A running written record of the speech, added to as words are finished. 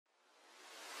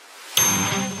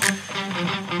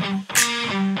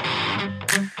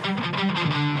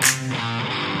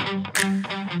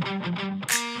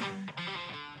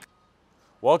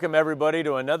Welcome everybody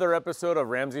to another episode of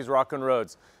Ramsey's Rockin'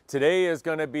 Roads. Today is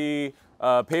going to be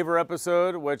a paver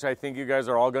episode, which I think you guys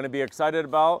are all going to be excited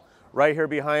about. Right here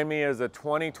behind me is a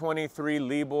 2023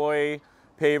 LeeBoy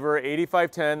paver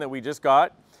 8510 that we just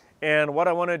got. And what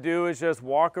I want to do is just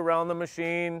walk around the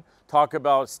machine, talk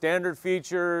about standard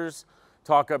features,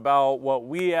 talk about what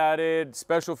we added,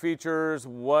 special features,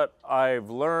 what I've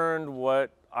learned,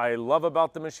 what I love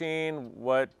about the machine,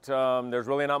 what there's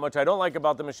really not much I don't like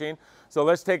about the machine. So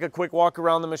let's take a quick walk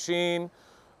around the machine.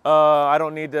 I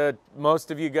don't need to,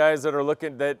 most of you guys that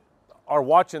are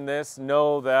watching this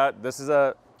know that this is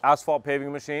a asphalt paving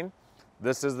machine.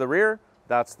 This is the rear,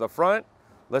 that's the front.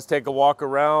 Let's take a walk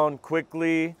around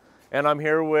quickly. And I'm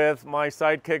here with my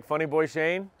sidekick, Funny Boy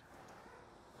Shane.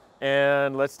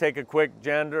 And let's take a quick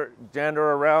gander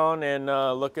around and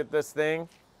look at this thing.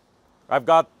 I've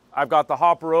got the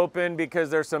hopper open because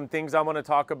there's some things I want to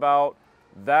talk about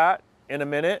that in a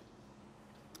minute.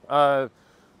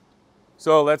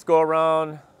 So let's go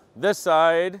around this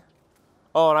side.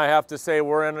 Oh, and I have to say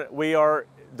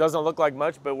doesn't look like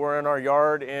much, but we're in our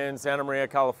yard in Santa Maria,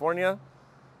 California.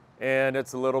 And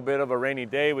it's a little bit of a rainy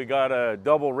day. We got a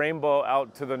double rainbow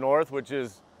out to the north, which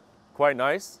is quite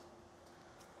nice.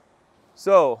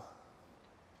 So,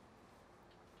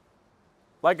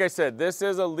 like I said, this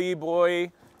is a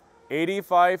LeeBoy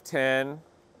 8510,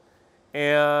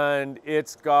 and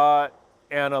it's got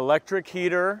an electric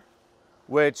heater,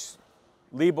 which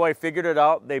LeeBoy figured it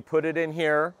out. They put it in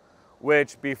here,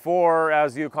 which before,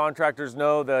 as you contractors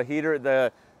know,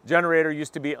 the generator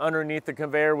used to be underneath the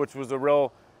conveyor, which was a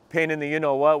real pain in the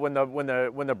you-know-what. When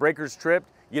the breakers tripped,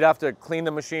 you'd have to clean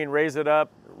the machine, raise it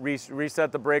up,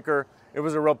 reset the breaker. It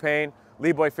was a real pain.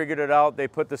 LeeBoy figured it out. They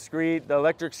put the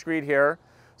electric screed here.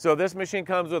 So this machine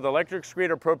comes with electric screed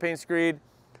or propane screed.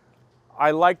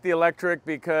 I like the electric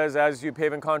because, as you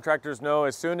paving contractors know,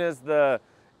 as soon as the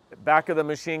back of the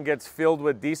machine gets filled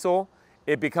with diesel,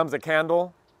 it becomes a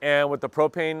candle. And with the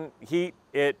propane heat,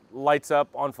 it lights up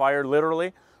on fire,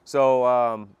 literally. So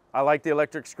I like the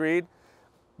electric screed.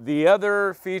 The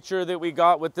other feature that we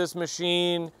got with this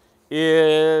machine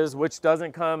is, which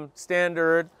doesn't come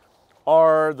standard,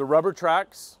 are the rubber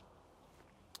tracks.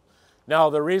 Now,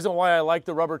 the reason why I like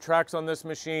the rubber tracks on this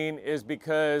machine is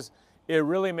because it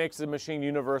really makes the machine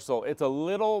universal. It's a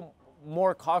little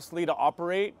more costly to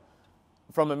operate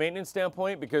from a maintenance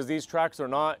standpoint because these tracks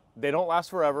they don't last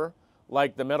forever,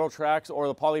 like the metal tracks or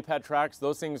the polypad tracks.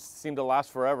 Those things seem to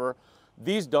last forever.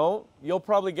 These don't. You'll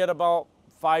probably get about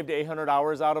 500 to 800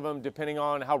 hours out of them, depending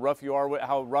on how rough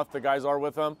the guys are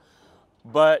with them.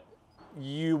 But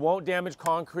you won't damage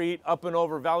concrete up and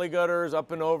over valley gutters,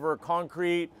 up and over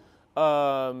concrete,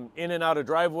 in and out of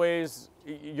driveways.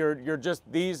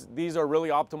 These are really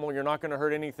optimal. You're not going to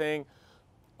hurt anything.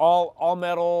 All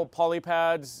metal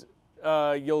polypads,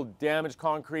 you'll damage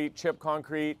concrete, chip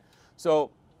concrete.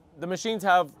 So the machines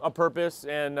have a purpose,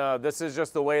 and this is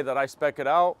just the way that I spec it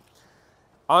out.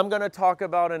 I'm going to talk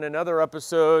about in another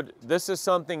episode. This is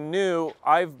something new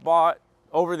I've bought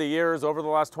over the years, over the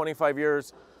last 25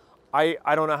 years. I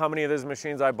don't know how many of these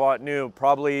machines I bought new,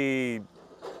 probably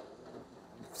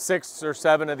 6 or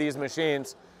 7 of these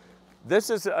machines. This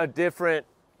is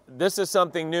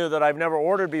something new that I've never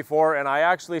ordered before, and I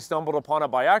actually stumbled upon it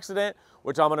by accident,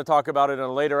 which I'm going to talk about it in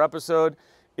a later episode,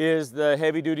 is the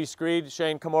heavy duty screed.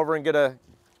 Shane, come over and get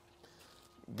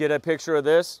a picture of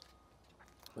this.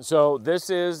 So this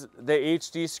is the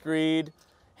HD screed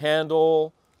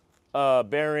handle,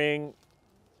 bearing,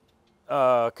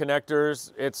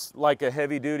 connectors. It's like a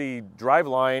heavy duty drive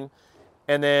line.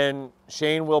 And then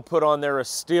Shane will put on there a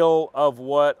still of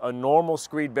what a normal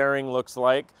screed bearing looks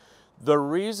like. The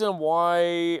reason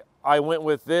why I went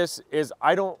with this is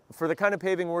for the kind of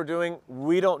paving we're doing,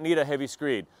 we don't need a heavy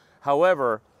screed.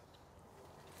 However,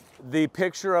 the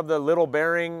picture of the little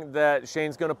bearing that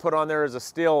Shane's going to put on there as a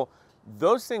still,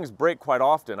 those things break quite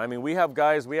often. I mean, we have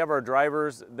our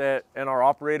drivers and our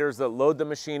operators that load the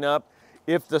machine up.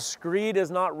 If the screed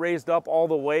is not raised up all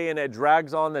the way and it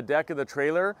drags on the deck of the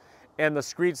trailer and the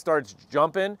screed starts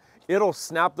jumping, it'll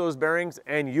snap those bearings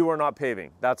and you are not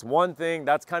paving. That's one thing.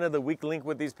 That's kind of the weak link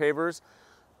with these pavers.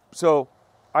 So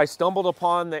I stumbled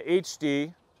upon the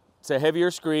HD. It's a heavier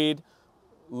screed,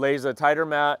 lays a tighter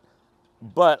mat,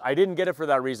 but I didn't get it for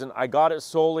that reason. I got it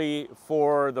solely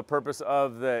for the purpose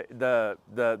of the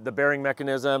bearing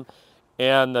mechanism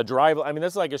and the drive. I mean,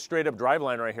 this is like a straight up drive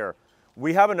line right here.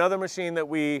 We have another machine that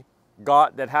we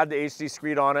got that had the HD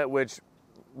screed on it, which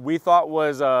we thought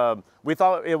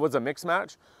it was a mix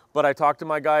match, but I talked to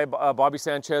my guy, Bobby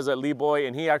Sanchez at LeeBoy,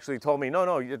 and he actually told me,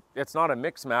 no, it's not a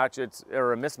mix match,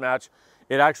 or a mismatch.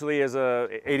 It actually is a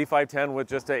 8510 with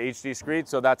just a HD screed,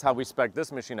 so that's how we spec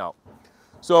this machine out.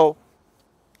 So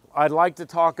I'd like to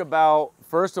talk about,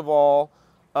 first of all,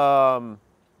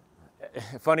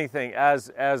 funny thing,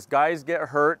 as guys get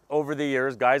hurt over the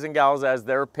years, guys and gals, as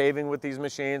they're paving with these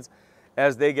machines,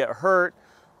 as they get hurt,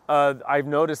 I've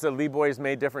noticed that LeeBoy's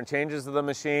made different changes to the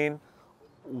machine.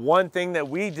 One thing that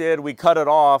we did, we cut it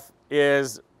off,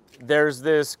 is there's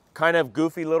this kind of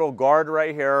goofy little guard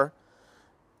right here.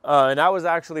 And that was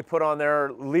actually put on there.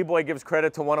 LeeBoy gives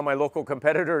credit to one of my local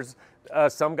competitors.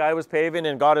 Some guy was paving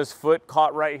and got his foot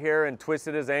caught right here and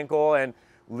twisted his ankle, and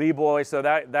LeeBoy, so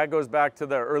that goes back to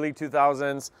the early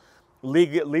 2000s.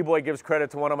 LeeBoy gives credit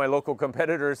to one of my local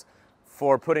competitors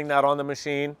for putting that on the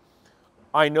machine.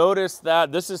 I noticed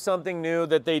that this is something new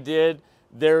that they did.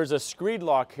 There's a screed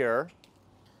lock here,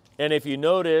 and if you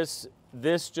notice,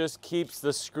 this just keeps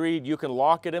the screed, you can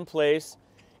lock it in place,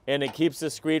 and it keeps the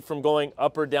screed from going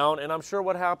up or down. And I'm sure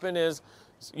what happened is,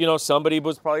 you know, somebody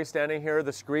was probably standing here,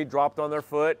 the screed dropped on their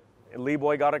foot,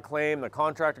 LeeBoy got a claim, the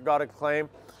contractor got a claim.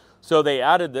 So they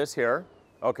added this here,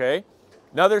 okay?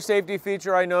 Another safety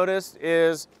feature I noticed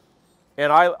is,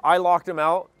 and I locked him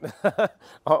out.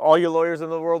 All you lawyers in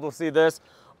the world will see this.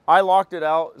 I locked it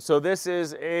out. So this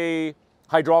is a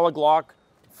hydraulic lock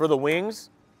for the wings.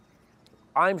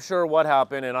 I'm sure what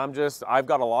happened, and I've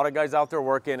got a lot of guys out there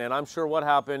working, and I'm sure what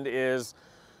happened is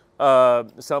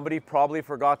somebody probably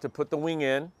forgot to put the wing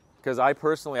in, because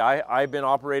I've been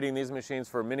operating these machines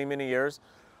for many, many years.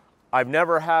 I've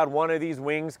never had one of these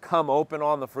wings come open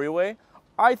on the freeway.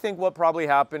 I think what probably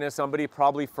happened is somebody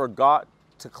probably forgot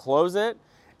to close it,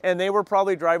 and they were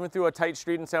probably driving through a tight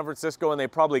street in San Francisco, and they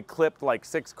probably clipped like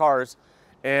 6 cars,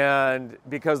 and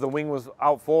because the wing was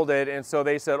outfolded, and so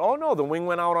they said, oh no, the wing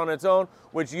went out on its own,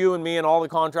 which you and me and all the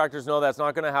contractors know that's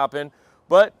not going to happen.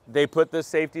 But they put this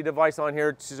safety device on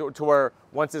here to where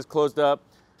once it's closed up,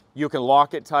 you can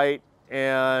lock it tight,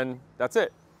 and that's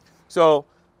it. So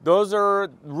those are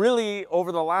really,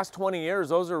 over the last 20 years,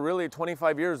 those are really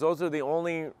 25 years, those are the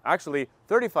only, actually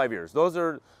 35 years. Those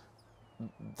are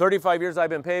 35 years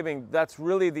I've been paving. That's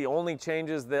really the only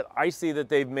changes that I see that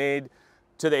they've made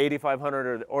to the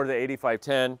 8500 or the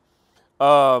 8510.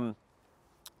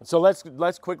 So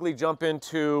let's quickly jump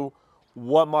into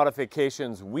what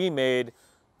modifications we made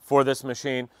for this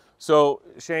machine. So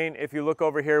Shane, if you look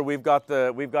over here, we've got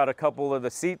a couple of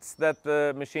the seats that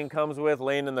the machine comes with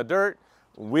laying in the dirt.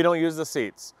 We don't use the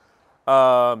seats.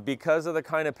 Because of the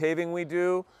kind of paving we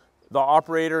do, the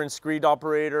operator and screed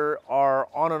operator are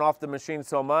on and off the machine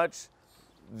so much,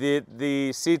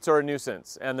 the seats are a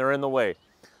nuisance and they're in the way.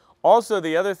 Also,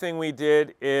 the other thing we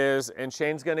did is, and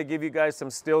Shane's gonna give you guys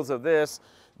some stills of this,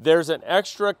 there's an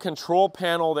extra control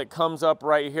panel that comes up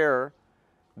right here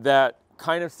that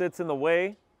kind of sits in the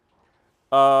way.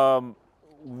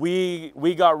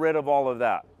 We got rid of all of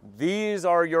that. These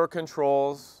are your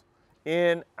controls,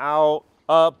 in, out,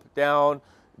 up, down.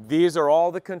 These are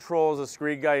all the controls a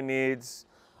screed guy needs.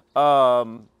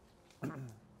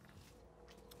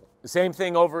 Same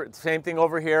thing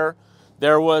over here.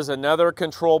 There was another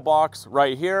control box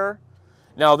right here.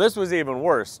 Now this was even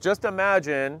worse. Just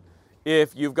imagine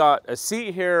if you've got a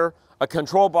seat here, a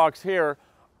control box here.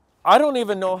 I don't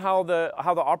even know how the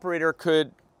operator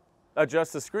could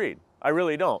adjust the screed. I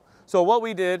really don't. So what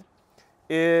we did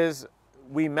is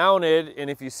we mounted, and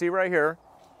if you see right here,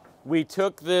 we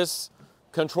took this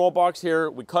control box here,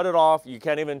 we cut it off. You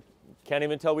can't even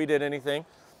tell we did anything.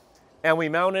 And we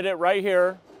mounted it right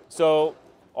here. So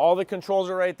all the controls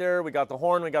are right there. We got the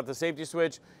horn, we got the safety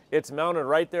switch. It's mounted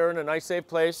right there in a nice safe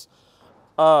place.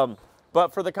 But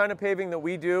for the kind of paving that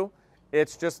we do,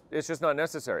 it's just not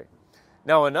necessary.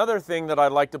 Now another thing that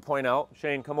I'd like to point out,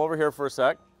 Shane, come over here for a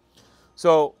sec.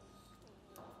 So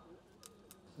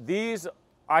these,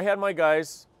 I had my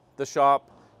guys, the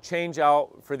shop, change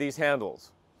out for these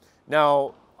handles.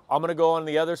 Now I'm gonna go on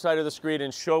the other side of the screed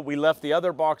and show, we left the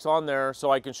other box on there so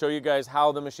I can show you guys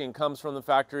how the machine comes from the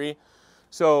factory.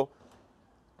 So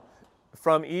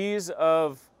from ease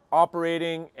of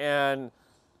operating and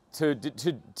to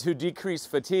decrease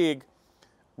fatigue,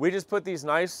 we just put these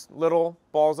nice little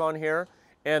balls on here,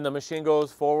 and the machine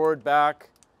goes forward, back,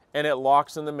 and it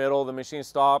locks in the middle. The machine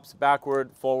stops, backward,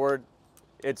 forward.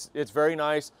 It's very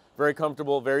nice, very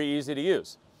comfortable, very easy to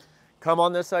use. Come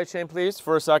on this side, Shane, please,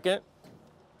 for a second.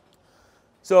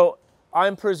 So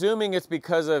I'm presuming it's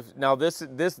because of, now this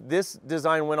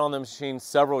design went on the machine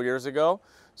several years ago.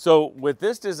 So with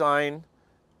this design,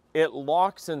 it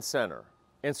locks in center.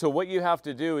 And so what you have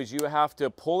to do is you have to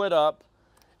pull it up,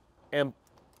 and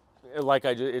like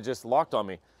it just locked on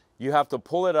me. you have to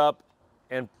pull it up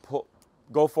and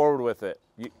go forward with it.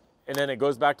 And then it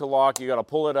goes back to lock. You got to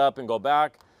pull it up and go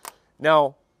back.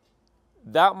 Now,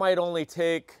 that might only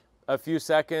take a few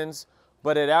seconds,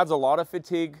 but it adds a lot of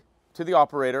fatigue to the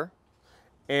operator,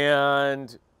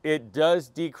 and it does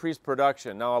decrease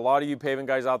production. Now, a lot of you paving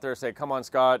guys out there say, come on,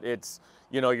 Scott, it's,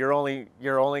 you're only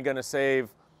going to save,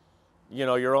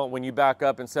 when you back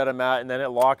up and set a mat and then it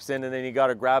locks in and then you got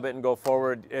to grab it and go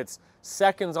forward, it's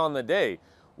seconds on the day.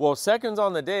 Well, seconds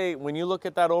on the day, when you look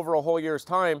at that over a whole year's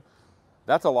time,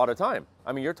 that's a lot of time.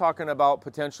 I mean, you're talking about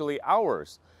potentially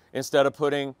hours. Instead of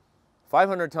putting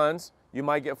 500 tons, you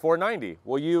might get 490.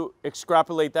 Well, you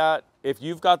extrapolate that. If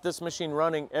you've got this machine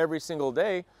running every single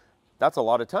day, that's a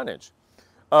lot of tonnage.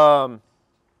 Go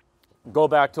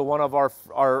back to one of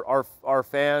our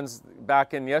fans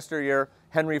back in yesteryear,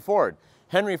 Henry Ford.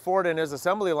 Henry Ford in his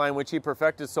assembly line, which he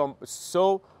perfected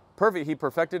so perfect, he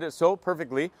perfected it so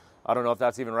perfectly. I don't know if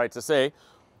that's even right to say,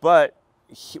 but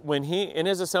when he, in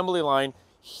his assembly line,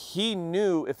 he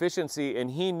knew efficiency, and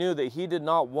he knew that he did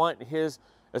not want his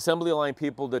assembly line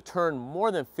people to turn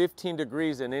more than 15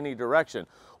 degrees in any direction.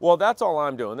 Well, that's all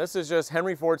I'm doing. This is just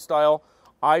Henry Ford style.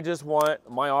 I just want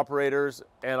my operators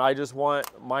and I just want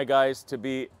my guys to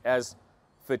be as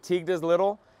fatigued as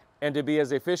little and to be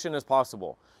as efficient as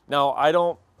possible.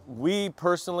 Now, we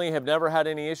personally have never had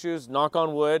any issues, knock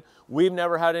on wood. We've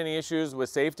never had any issues with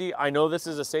safety. I know this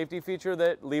is a safety feature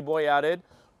that LeeBoy added,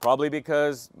 probably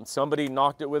because somebody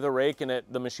knocked it with a rake and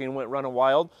the machine went running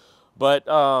wild. But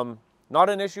not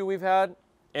an issue we've had,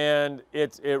 and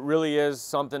it really is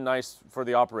something nice for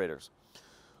the operators.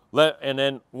 And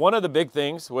then one of the big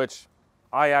things, which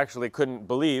I actually couldn't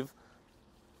believe,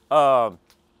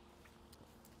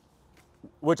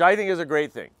 which I think is a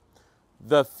great thing.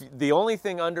 The only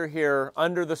thing under here,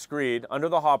 under the screed, under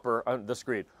the hopper,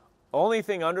 only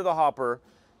thing under the hopper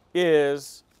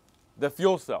is the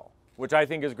fuel cell, which I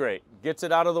think is great. Gets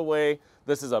it out of the way.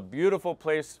 This is a beautiful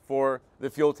place for the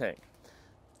fuel tank.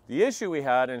 The issue we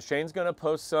had, and Shane's going to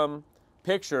post some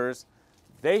pictures,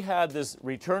 they had this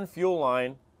return fuel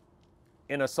line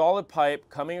in a solid pipe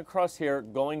coming across here,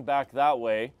 going back that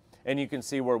way, and you can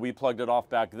see where we plugged it off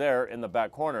back there in the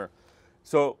back corner.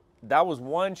 So that was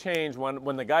one change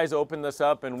when the guys opened this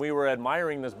up and we were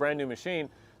admiring this brand new machine.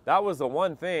 That was the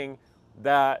one thing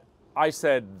that I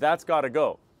said, that's got to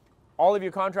go. All of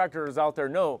you contractors out there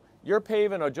know, you're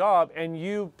paving a job and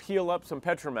you peel up some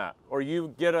Petromat or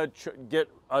you get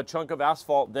a chunk of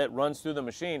asphalt that runs through the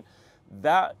machine,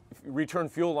 that return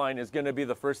fuel line is going to be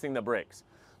the first thing that breaks.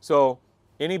 So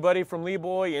anybody from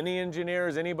LeeBoy, any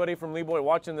engineers, anybody from LeeBoy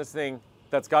watching this thing,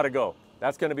 that's got to go.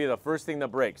 That's going to be the first thing that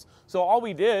breaks. So all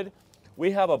we did,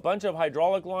 we have a bunch of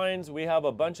hydraulic lines, we have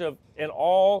a bunch of, and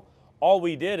all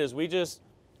we did is we just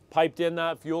piped in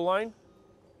that fuel line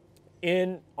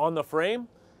in on the frame,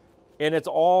 and it's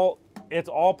all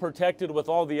protected with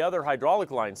all the other hydraulic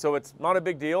lines. So it's not a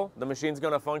big deal. The machine's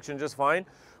going to function just fine,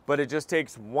 but it just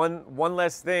takes one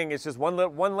less thing. It's just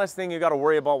one less thing you got to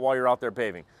worry about while you're out there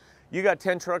paving. You got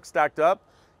 10 trucks stacked up.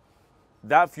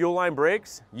 That fuel line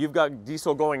breaks, you've got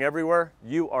diesel going everywhere,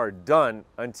 you are done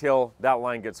until that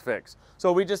line gets fixed.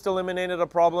 So we just eliminated a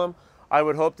problem. I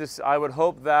would hope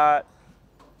that,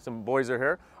 some boys are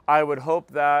here, I would hope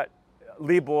that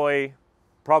LeeBoy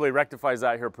probably rectifies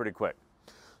that here pretty quick.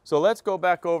 So let's go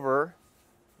back over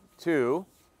to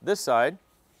this side.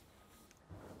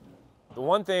 The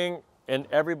one thing, and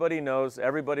everybody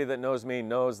that knows me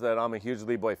knows that I'm a huge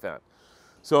LeeBoy fan.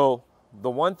 So the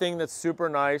one thing that's super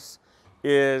nice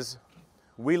is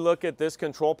we look at this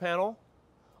control panel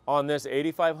on this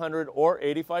 8500 or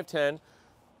 8510,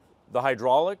 the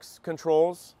hydraulics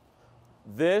controls.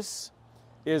 This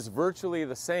is virtually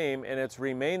the same, and it's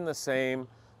remained the same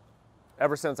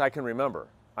ever since I can remember.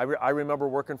 I remember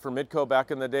working for Midco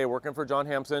back in the day, working for John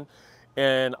Hampson,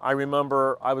 and I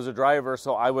remember I was a driver,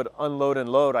 so I would unload and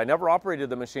load. I never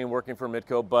operated the machine working for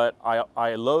Midco, but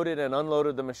I loaded and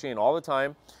unloaded the machine all the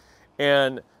time.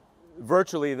 And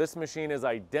virtually this machine is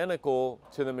identical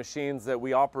to the machines that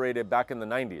we operated back in the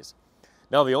 90s.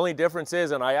 Now the only difference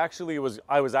is, and I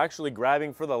was actually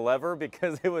grabbing for the lever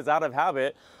because it was out of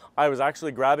habit. I was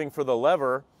actually grabbing for the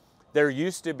lever. There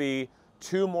used to be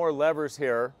 2 more levers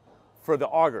here for the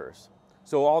augers.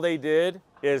 So all they did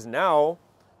is now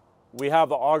we have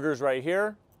the augers right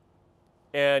here,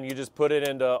 and you just put it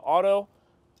into auto,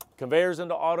 conveyors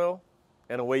into auto,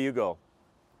 and away you go.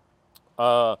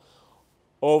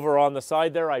 Over on the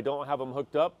side there, I don't have them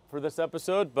hooked up for this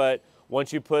episode, but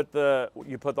once you put the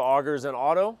augers in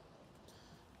auto,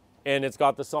 and it's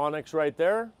got the sonics right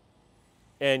there,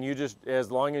 and you just,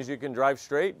 as long as you can drive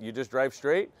straight, you just drive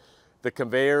straight. The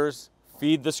conveyors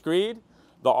feed the screed.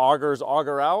 the augers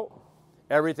auger out,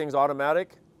 everything's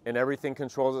automatic and everything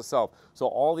controls itself. So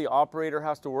all the operator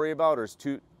has to worry about is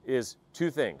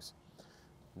two things.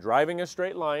 Driving a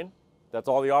straight line, that's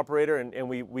all the operator, and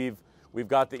we've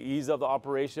got the ease of the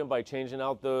operation by changing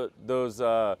out those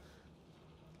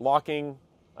locking,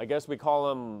 I guess we call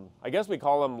them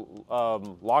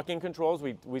locking controls.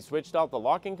 We switched out the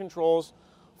locking controls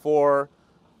for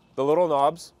the little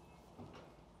knobs.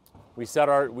 We set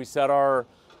our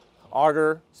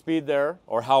auger speed there,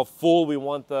 or how full we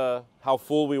want the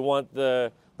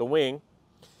wing.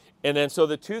 And then so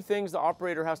the two things the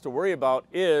operator has to worry about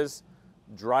is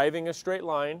driving a straight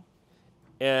line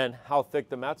and how thick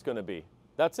the mat's going to be.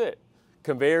 That's it.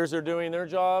 Conveyors are doing their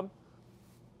job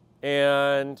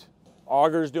and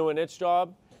auger's doing its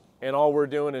job, and all we're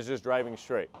doing is just driving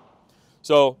straight.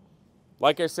 So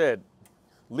like I said,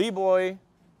 LeeBoy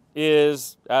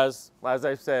is, as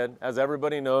I said, as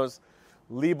everybody knows,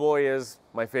 LeeBoy is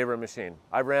my favorite machine.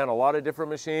 I've ran a lot of different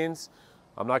machines.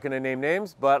 I'm not going to name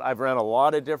names, but I've ran a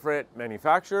lot of different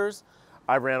manufacturers.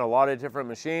 I've ran a lot of different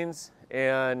machines,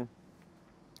 and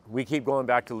we keep going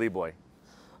back to LeeBoy.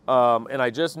 And I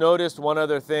just noticed one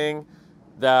other thing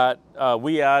that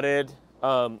we added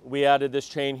this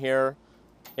chain here,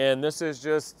 and this is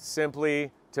just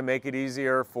simply to make it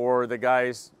easier for the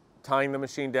guys tying the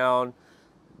machine down.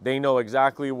 They know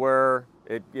exactly where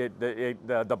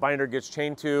the binder gets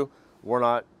chained to. We're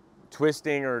not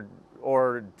twisting or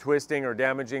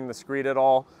damaging the screed at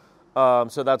all.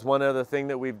 So that's one other thing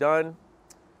that we've done.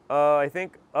 I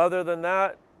think other than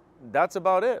that, that's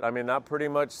about it. I mean, that pretty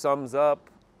much sums up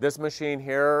this machine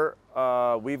here.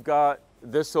 We've got,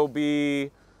 this will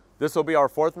be our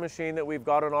fourth machine that we've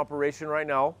got in operation right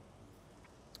now.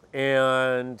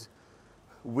 And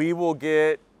we will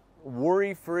get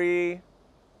worry-free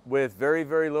with very,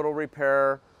 very little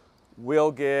repair.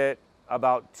 We'll get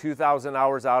about 2,000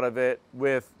 hours out of it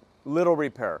with little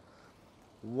repair.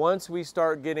 Once we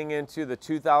start getting into the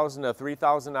 2,000 to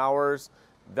 3,000 hours,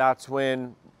 that's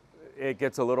when it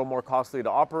gets a little more costly to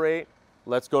operate.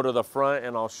 Let's go to the front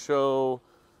and I'll show.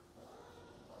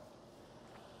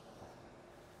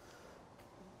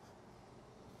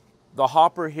 The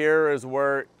hopper here is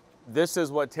where, this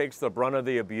is what takes the brunt of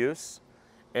the abuse.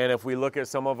 And if we look at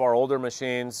some of our older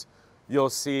machines, you'll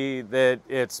see that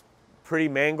it's pretty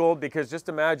mangled, because just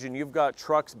imagine you've got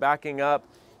trucks backing up,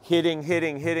 hitting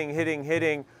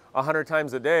 100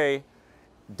 times a day,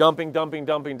 dumping.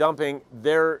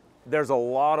 There's a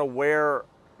lot of wear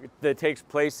that takes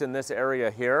place in this area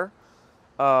here.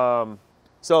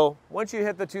 So once you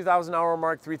hit the 2,000 hour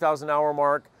mark, 3,000 hour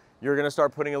mark, you're gonna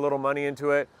start putting a little money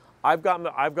into it. I've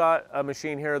got a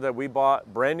machine here that we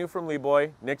bought brand new from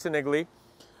LeeBoy, Nixon Igley,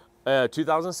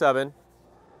 2007,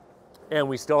 and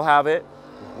we still have it.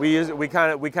 We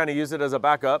kind of use it as a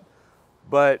backup,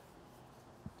 but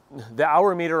the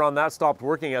hour meter on that stopped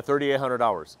working at 3,800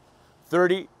 hours.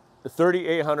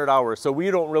 3,800 hours. So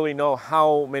we don't really know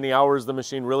how many hours the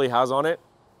machine really has on it,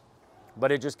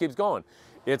 but it just keeps going.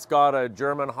 It's got a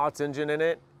German Hotz engine in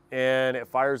it, and it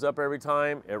fires up every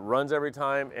time. It runs every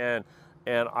time, and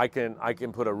I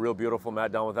can put a real beautiful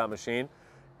mat down with that machine.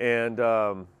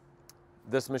 And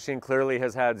this machine clearly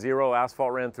has had 0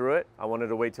 asphalt ran through it. I wanted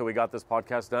to wait till we got this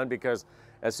podcast done, because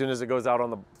as soon as it goes out on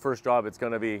the first job, it's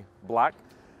going to be black.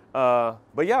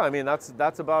 But yeah, I mean,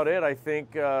 that's about it. I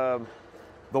think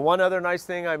the one other nice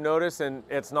thing I've noticed, and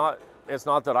it's not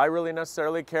that I really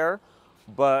necessarily care,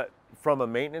 but from a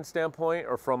maintenance standpoint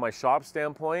or from my shop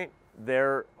standpoint,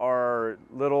 there are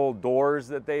little doors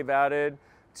that they've added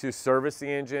to service the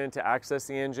engine, to access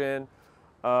the engine.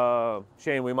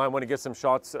 Shane, we might want to get some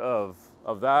shots of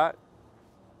that.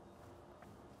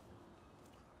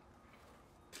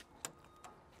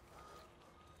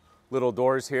 Little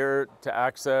doors here to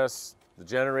access the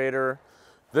generator.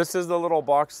 This is the little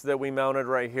box that we mounted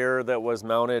right here that was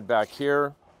mounted back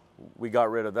here. We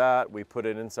got rid of that. We put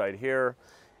it inside here.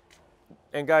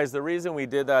 And guys, the reason we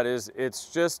did that is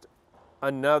it's just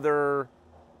another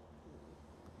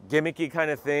gimmicky kind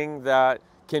of thing that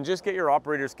can just get your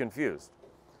operators confused.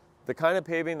 The kind of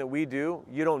paving that we do,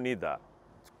 you don't need that.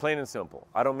 It's plain and simple.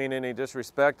 I don't mean any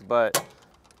disrespect, but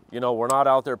you know, we're not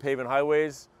out there paving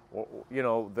highways. You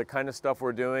know, the kind of stuff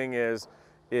we're doing is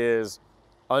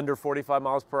under 45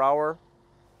 miles per hour,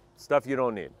 stuff you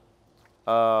don't need.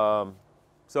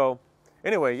 So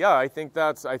anyway, yeah, I think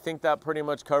that pretty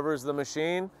much covers the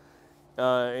machine.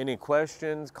 Any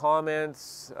questions,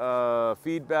 comments,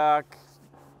 feedback,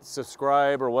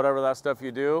 subscribe, or whatever that stuff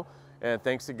you do. And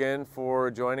thanks again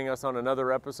for joining us on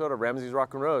another episode of Ramsey's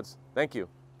Rockin' Roads. Thank you.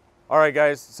 All right,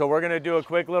 guys, so we're gonna do a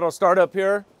quick little startup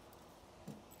here.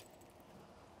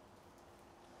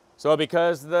 So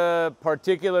because the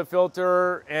particulate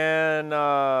filter and,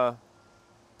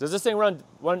 does this thing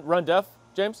run DEF,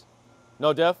 James?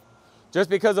 No DEF? Just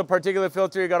because of particulate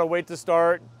filter, you gotta wait to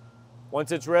start.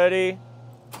 Once it's ready,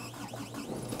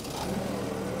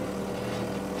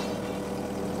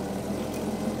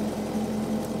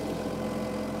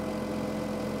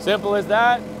 simple as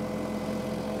that.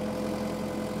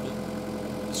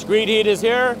 Screed heat is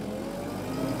here.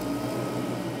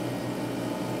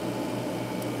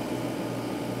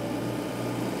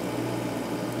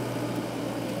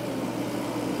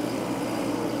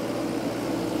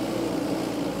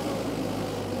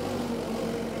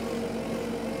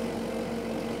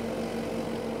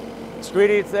 Screed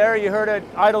heat's there. You heard it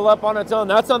idle up on its own.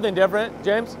 That's something different,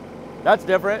 James. That's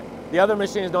different. The other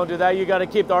machines don't do that. You got to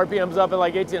keep the RPMs up at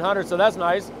like 1800, so that's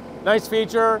nice. Nice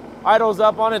feature. Idles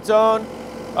up on its own.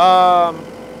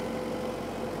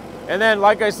 And then,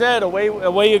 like I said, away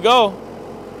you go.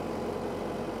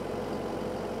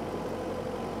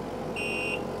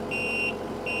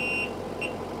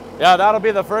 Yeah, that'll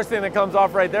be the first thing that comes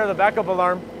off right there, the backup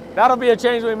alarm. That'll be a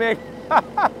change we make.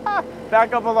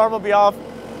 Backup alarm will be off.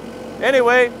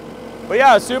 Anyway, but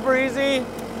yeah, super easy.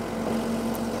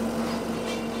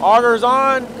 Augers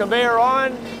on, conveyor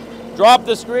on, drop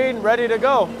the screen, ready to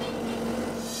go.